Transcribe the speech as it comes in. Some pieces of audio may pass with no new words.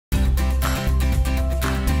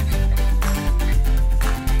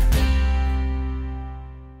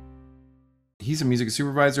He's a music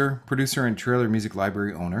supervisor, producer, and trailer music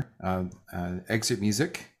library owner. Exit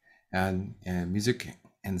Music and music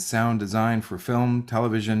and sound design for film,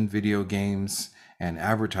 television, video games, and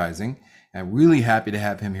advertising. I'm really happy to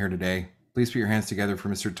have him here today. Please put your hands together for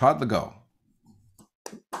Mr. Todd Legault.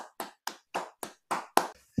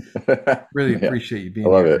 Really Yeah, appreciate you I being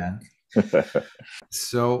love here, it. man.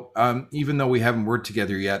 So, even though we haven't worked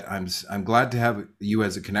together yet, I'm glad to have you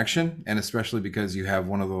as a connection, and especially because you have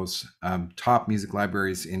one of those top music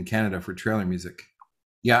libraries in Canada for trailer music.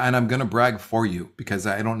 Yeah, and I'm going to brag for you because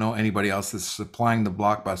I don't know anybody else that's supplying the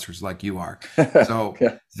blockbusters like you are. So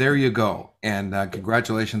Yeah, there you go, and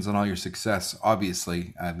congratulations on all your success.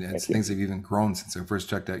 Obviously, it's thank you. things have even grown since I first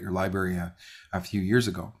checked out your library a few years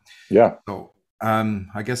ago. Yeah, So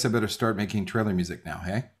I guess I better start making trailer music now.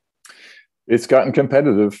 Hey. it's gotten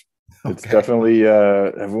competitive. It's Okay. definitely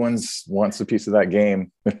everyone's wants a piece of that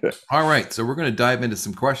game. All right. So we're going to dive into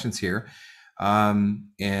some questions here. And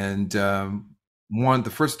one of the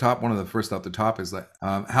first off the top is like,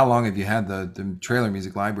 how long have you had the trailer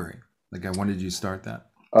music library? Like, when did you start that?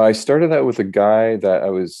 I started out with a guy that I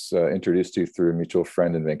was introduced to through a mutual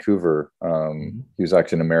friend in Vancouver. Mhm. He was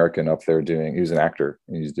actually an American up there he was an actor,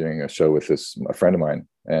 and he's doing a show with a friend of mine.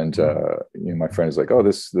 And Mhm. my friend is like, "Oh,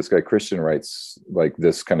 this guy Christian writes like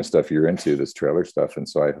this kind of stuff you're into, this trailer stuff." And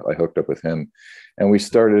so I hooked up with him, and we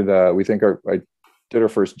started. I did our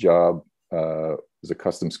first job. It was a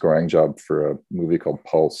custom scoring job for a movie called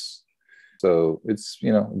Pulse. So it's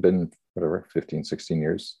been whatever 15, 16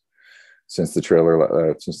 years since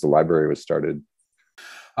the library was started.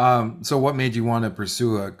 So what made you want to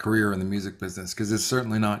pursue a career in the music business? Because it's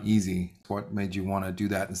certainly not easy. What made you want to do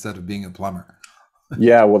that instead of being a plumber?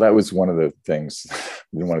 Yeah, well, that was one of the things. I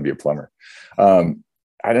didn't want to be a plumber.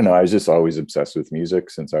 I don't know. I was just always obsessed with music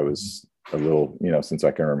since I was a little, since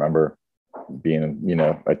I can remember being,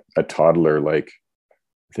 a toddler. Like,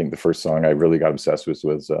 I think the first song I really got obsessed with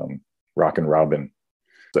was Rockin' Robin.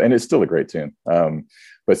 So, and it's still a great tune.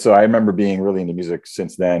 But so I remember being really into music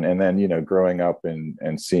since then. And then, growing up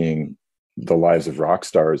and seeing the lives of rock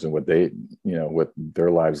stars and what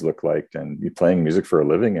their lives look like, and you playing music for a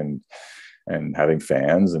living and having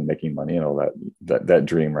fans and making money and all that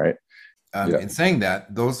dream, right? Yeah. In saying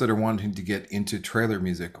that, those that are wanting to get into trailer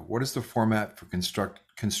music, what is the format for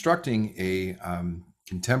constructing a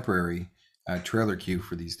contemporary trailer queue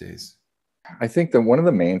for these days? I think that one of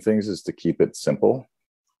the main things is to keep it simple,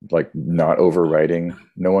 like not overwriting.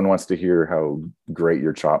 No one wants to hear how great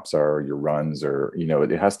your chops are, your runs, or,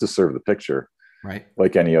 it has to serve the picture Right.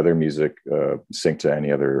 like any other music, sync to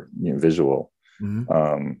any other visual. Mhm.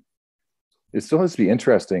 Um, it still has to be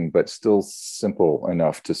interesting, but still simple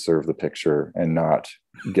enough to serve the picture and not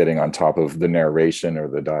getting on top of the narration or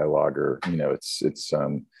the dialogue, or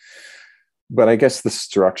but I guess the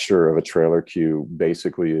structure of a trailer queue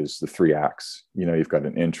basically is the three acts. You've got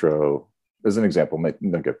an intro, as an example,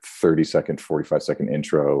 like a 30-second, 45-second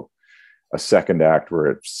intro, a second act where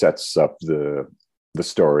it sets up the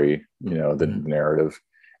story, the Mhm. narrative,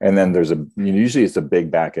 and then there's usually it's a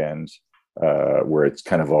big back end where it's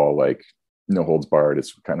kind of all like no holds barred.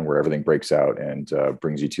 It's kind of where everything breaks out and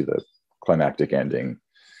brings you to the climactic ending.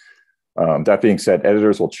 That being said,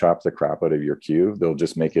 editors will chop the crap out of your cue. They'll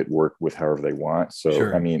just make it work with however they want. So, I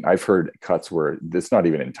Sure. mean, I've heard cuts where it's not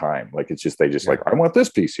even in time. Like they just Yeah. like, I want this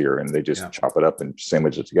piece here. And they just Yeah. chop it up and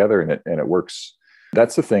sandwich it together, and it works.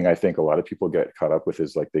 That's the thing I think a lot of people get caught up with,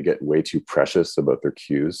 is like they get way too precious about their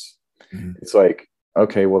cues. Mhm. It's like,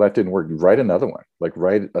 okay, well, that didn't work. Write another one, like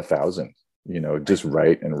write 1,000, just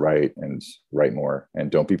write and write and write more, and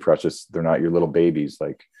don't be precious. They're not your little babies.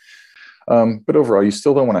 Like, but overall, you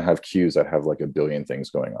still don't want to have cues that have like a billion things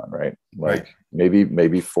going on, right? Right. Like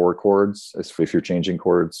maybe four chords, if you're changing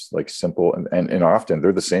chords, like simple, and often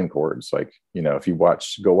they're the same chords. Like, if you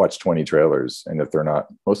go watch 20 trailers, and if they're not,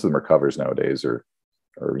 most of them are covers nowadays, or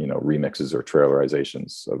remixes or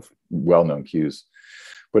trailerizations of well-known cues.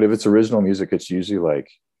 But if it's original music, it's usually like,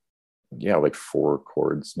 yeah, like four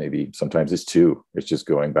chords, maybe sometimes it's two. It's just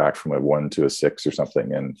going back from a 1 to a 6 or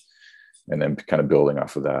something, and then kind of building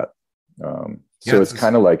off of that. Yeah. So it's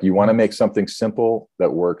kind of like you want to make something simple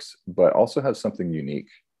that works, but also have something unique,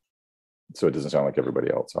 so it doesn't sound like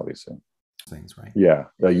everybody else, obviously. Things, right? Yeah,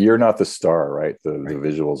 you're not the star, right? The Right.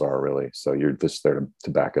 visuals are, really. So you're just there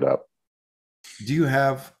to back it up. Do you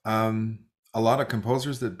have a lot of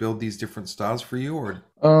composers that build these different styles for you, or?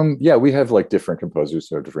 Yeah, we have like different composers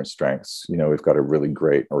who have different strengths. We've got a really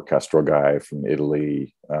great orchestral guy from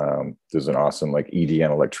Italy. There's an awesome like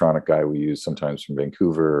EDM electronic guy we use sometimes from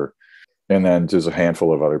Vancouver. And then there's a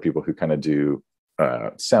handful of other people who kind of do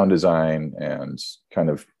sound design and kind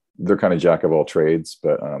of they're kind of jack of all trades,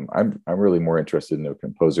 but I'm really more interested in a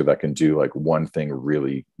composer that can do like one thing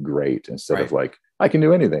really great instead of like, I can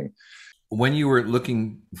do anything. When you were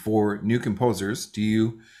looking for new composers, do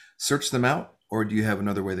you search them out, or do you have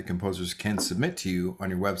another way that composers can submit to you on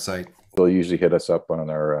your website? They'll usually hit us up on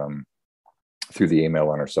our through the email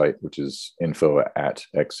on our site, which is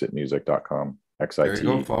info@exitmusic.com. There you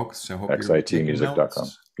go, folks. I hope xitmusic.com.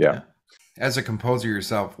 Yeah. As a composer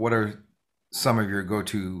yourself, what are some of your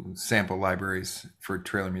go-to sample libraries for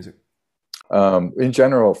trailer music? In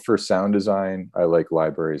general, for sound design, I like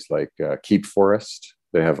libraries like Keep Forest.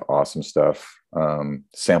 They have awesome stuff.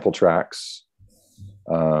 Sample Tracks.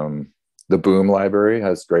 The Boom library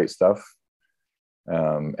has great stuff.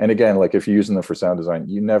 And again, like if you're using them for sound design,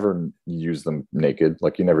 you never use them naked.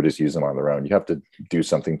 Like you never just use them on their own. You have to do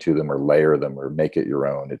something to them or layer them or make it your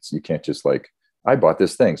own. You can't just like, I bought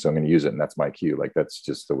this thing, so I'm going to use it, and that's my cue. Like that's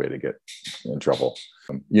just the way to get in trouble.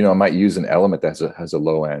 I might use an element that has a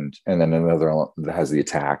low end, and then another element that has the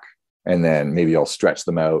attack, and then maybe I'll stretch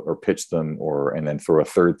them out or pitch them, and then throw a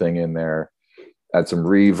third thing in there, add some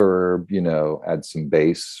reverb, add some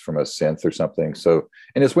bass from a synth or something. So,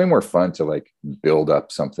 and it's way more fun to like build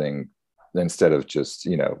up something instead of just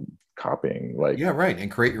copying. Like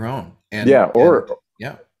and create your own.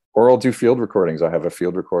 Or I'll do field recordings. I have a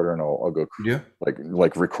field recorder, and I'll go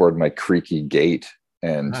like record my creaky gate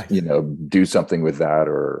and do something with that.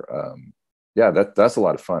 Or that's a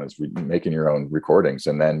lot of fun. Is making your own recordings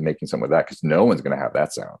and then making something with that, because no one's going to have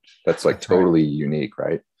that sound. That's like totally unique,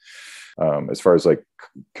 right? As far as like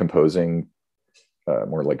composing,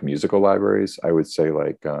 more like musical libraries, I would say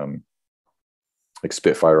like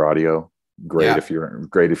Spitfire Audio. Great if you're an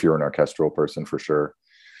orchestral person, for sure.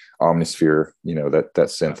 Omnisphere, that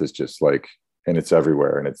synth is just like, and it's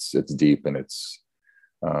everywhere, and it's deep, and it's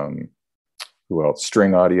who else?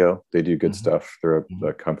 String Audio, they do good stuff. They're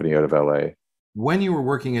a company out of LA. When you were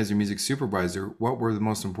working as a music supervisor, what were the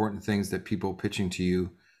most important things that people pitching to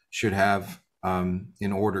you should have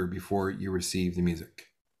in order before you receive the music?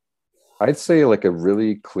 I'd say like a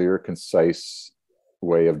really clear, concise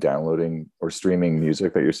way of downloading or streaming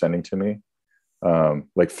music that you're sending to me.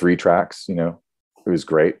 Like 3 tracks, it was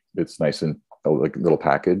great. It's nice and like a little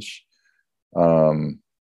package. And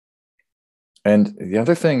the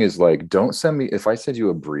other thing is like, don't send me, if I send you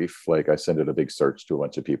a brief, like I send it a big search to a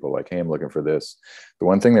bunch of people like, hey, I'm looking for this. The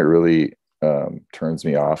one thing that really turns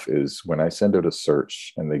me off is when I send out a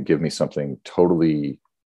search and they give me something totally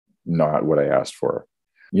not what I asked for.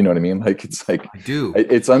 You know what I mean? Like, it's like, I do.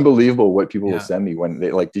 It's unbelievable what people will send me when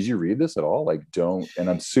they like, did you read this at all? Like, don't. And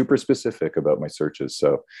I'm super specific about my searches.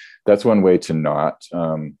 So that's one way to not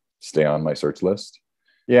stay on my search list.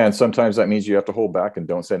 Yeah. And sometimes that means you have to hold back and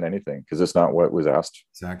don't send anything because it's not what was asked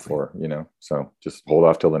for, so just hold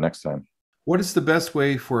off till the next time. What is the best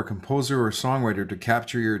way for a composer or songwriter to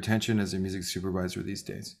capture your attention as a music supervisor these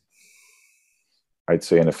days? I'd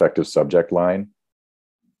say an effective subject line.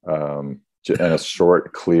 And a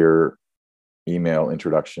short, clear email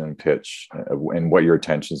introduction pitch and what your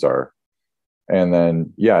intentions are. And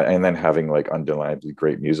then, having like undeniably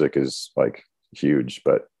great music is like huge,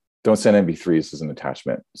 but don't send MP3s as an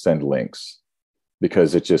attachment, send links,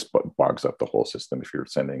 because it just bogs up the whole system. If you're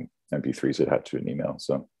sending MP3s attached to an email.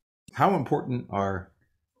 So how important are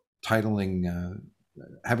titling,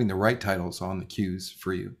 having the right titles on the cues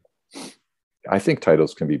for you? I think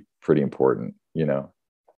titles can be pretty important,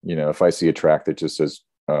 if I see a track that just says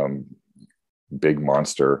Big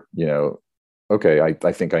Monster, okay,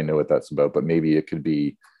 I think I know what that's about, but maybe it could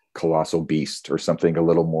be Colossal Beast or something a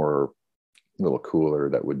little cooler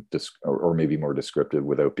that would or maybe more descriptive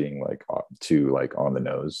without being like too like on the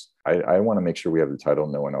nose. I want to make sure we have the title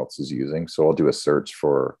no one else is using. So I'll do a search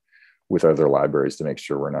with other libraries to make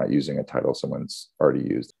sure we're not using a title someone's already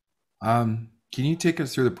used. Can you take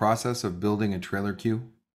us through the process of building a trailer cue?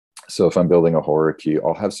 So if I'm building a horror cue,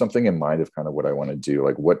 I'll have something in mind of kind of what I want to do.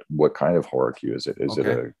 Like what kind of horror cue is it?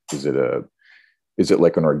 Is it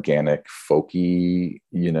like an organic folky,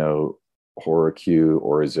 horror cue,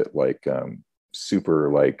 or is it like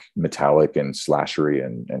super like metallic and slashery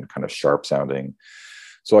and kind of sharp sounding?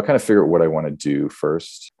 So I'll kind of figure out what I want to do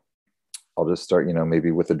first. I'll just start,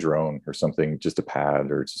 maybe with a drone or something, just a pad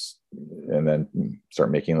and then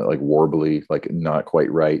start making it like warbly, like not quite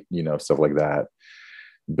right, stuff like that.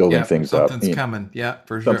 Building things up. Something's coming. Yeah,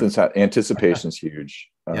 for sure. Anticipation's huge.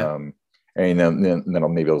 And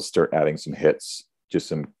then I'll start adding some hits, just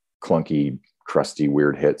some clunky, crusty,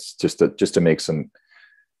 weird hits, just to make some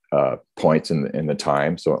points in the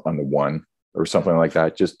time. So on the 1 or something like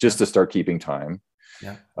that, just to start keeping time.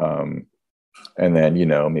 Yeah. And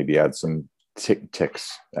then maybe add some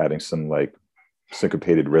ticks, adding some like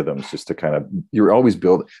syncopated rhythms, just to kind of, you're always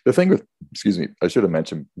building. The thing with, excuse me, I should have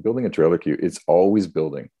mentioned, building a trailer cue, it's always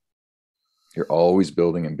building. You're always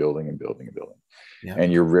building and building and building and building. Yeah.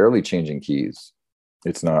 And you're rarely changing keys.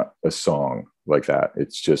 It's not a song like that.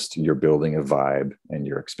 It's just you're building a vibe and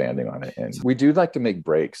you're expanding on it. And we do like to make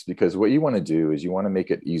breaks, because what you want to do is you want to make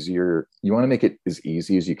it easier. You want to make it as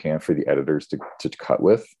easy as you can for the editors to cut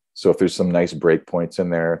with. So if there's some nice break points in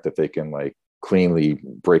there that they can like cleanly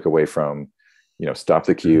break away from, you know, stop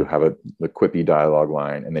the cue, have a quippy dialogue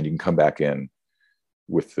line, and then you can come back in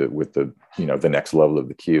with the you know, the next level of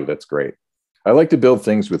the cue. That's great. I like to build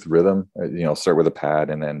things with rhythm. You know, start with a pad,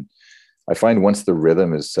 and then I find once the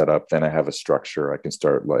rhythm is set up, then I have a structure I can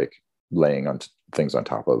start like laying on things on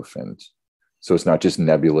top of. And so it's not just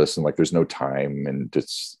nebulous and like there's no time and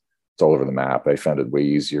it's all over the map. I found it way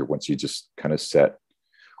easier once you just kind of set,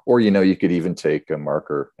 or, you know, you could even take a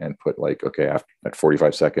marker and put like, okay, at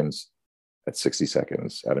 45 seconds, at 60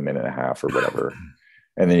 seconds, at a minute and a half or whatever.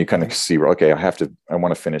 And then you kind of see, okay, I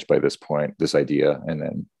want to finish by this point, this idea. And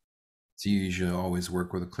then. So you usually always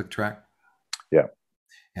work with a click track? Yeah.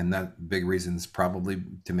 And that big reason is probably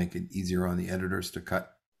to make it easier on the editors to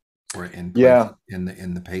cut or in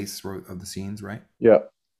the pace of the scenes, right? Yeah.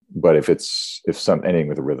 But if anything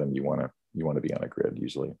with a rhythm, you want to be on a grid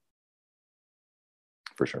usually.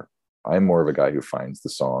 For sure. I'm more of a guy who finds the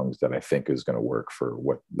songs that I think is going to work for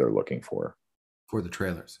what they're looking for. For the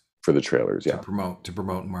trailers. For the trailers, yeah. To promote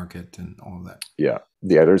and market and all of that. Yeah.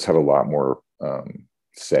 The editors have a lot more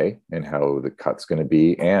say in how the cut's going to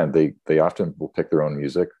be, and they often will pick their own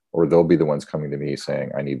music, or they'll be the ones coming to me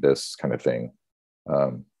saying, I need this kind of thing.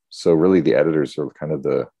 So really the editors are kind of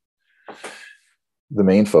the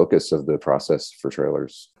main focus of the process for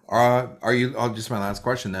trailers. Are you, just my last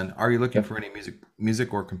question then, are you looking for any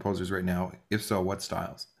music or composers right now? If so, what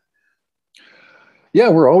styles? Yeah,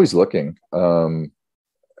 we're always looking.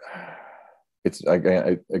 It's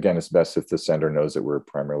again, it's best if the sender knows that we're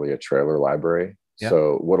primarily a trailer library. Yeah.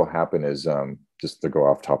 So what'll happen is, just to go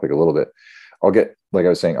off topic a little bit, like I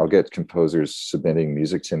was saying, I'll get composers submitting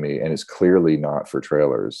music to me, and it's clearly not for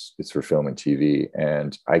trailers. It's for film and TV.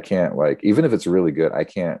 And I can't, like, even if it's really good, I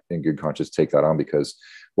can't in good conscience take that on, because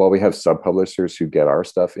while we have sub-publishers who get our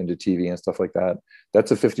stuff into TV and stuff like that,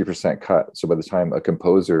 that's a 50% cut. So by the time a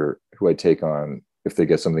composer who I take on, if they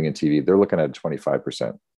get something in TV, they're looking at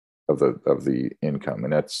 25% of the income,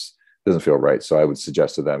 and doesn't feel right. So I would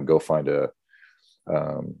suggest to them, go find a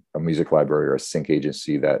music library or a sync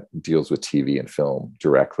agency that deals with TV and film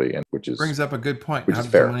directly, and which brings up a good point. How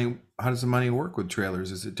does the money work with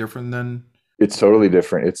trailers? Is it different than? It's totally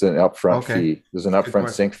different. It's an upfront fee. There's an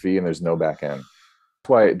upfront sync fee, and there's no back end.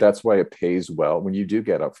 That's why it pays well. When you do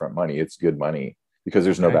get upfront money, it's good money, because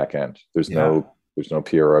there's no back end. There's no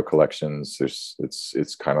PRO collections.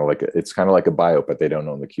 It's kind of like a buyout, but they don't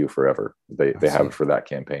own the queue forever. They have it for that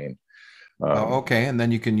campaign. And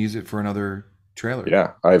then you can use it for another trailer.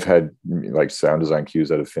 Yeah, I've had like sound design cues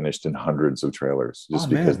that have finished in hundreds of trailers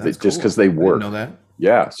because they work. I didn't know that.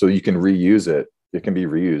 Yeah, so you can reuse it. It can be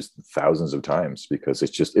reused thousands of times, because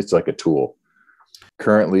it's like a tool.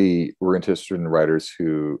 Currently, we're interested in writers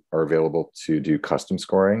who are available to do custom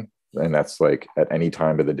scoring. And that's like at any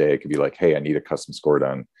time of the day, it could be like, hey, I need a custom score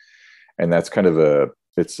done. And that's kind of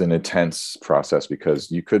it's an intense process, because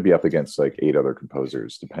you could be up against like 8 other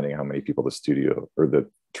composers, depending on how many people the studio or the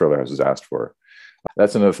trailer house has asked for.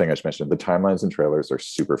 That's another thing I should mention. The timelines in trailers are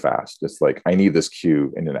super fast. It's like, I need this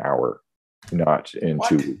cue in an hour, not in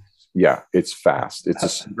 2 weeks. Yeah, it's fast. It's a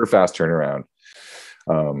super fast turnaround.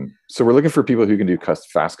 So we're looking for people who can do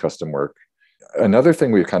fast custom work. Another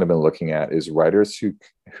thing we've kind of been looking at is writers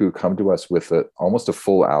who come to us with almost a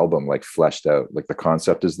full album, like fleshed out, like the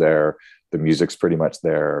concept is there, the music's pretty much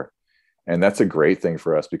there. And that's a great thing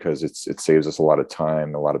for us, because it saves us a lot of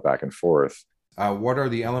time, a lot of back and forth. What are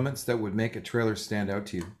the elements that would make a trailer stand out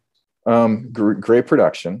to you? Great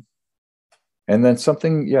production. And then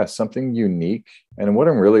something unique. And what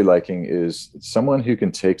I'm really liking is someone who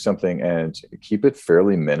can take something and keep it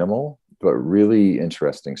fairly minimal, but really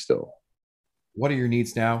interesting still. What are your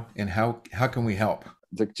needs now, and how can we help?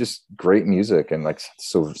 They're just great music, and like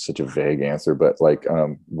such a vague answer, but like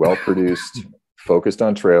well produced, focused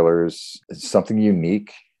on trailers, something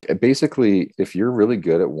unique. Basically, if you're really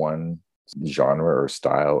good at one genre or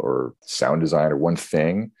style or sound design or one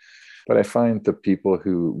thing, but I find the people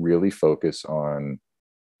who really focus on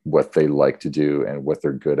what they like to do and what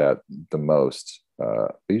they're good at the most, they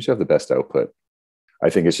usually have the best output. I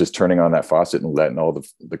think it's just turning on that faucet and letting all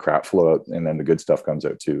the crap flow out, and then the good stuff comes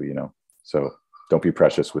out too, you know? So don't be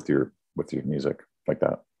precious with your music like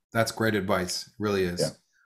that. That's great advice. Really is. Yeah.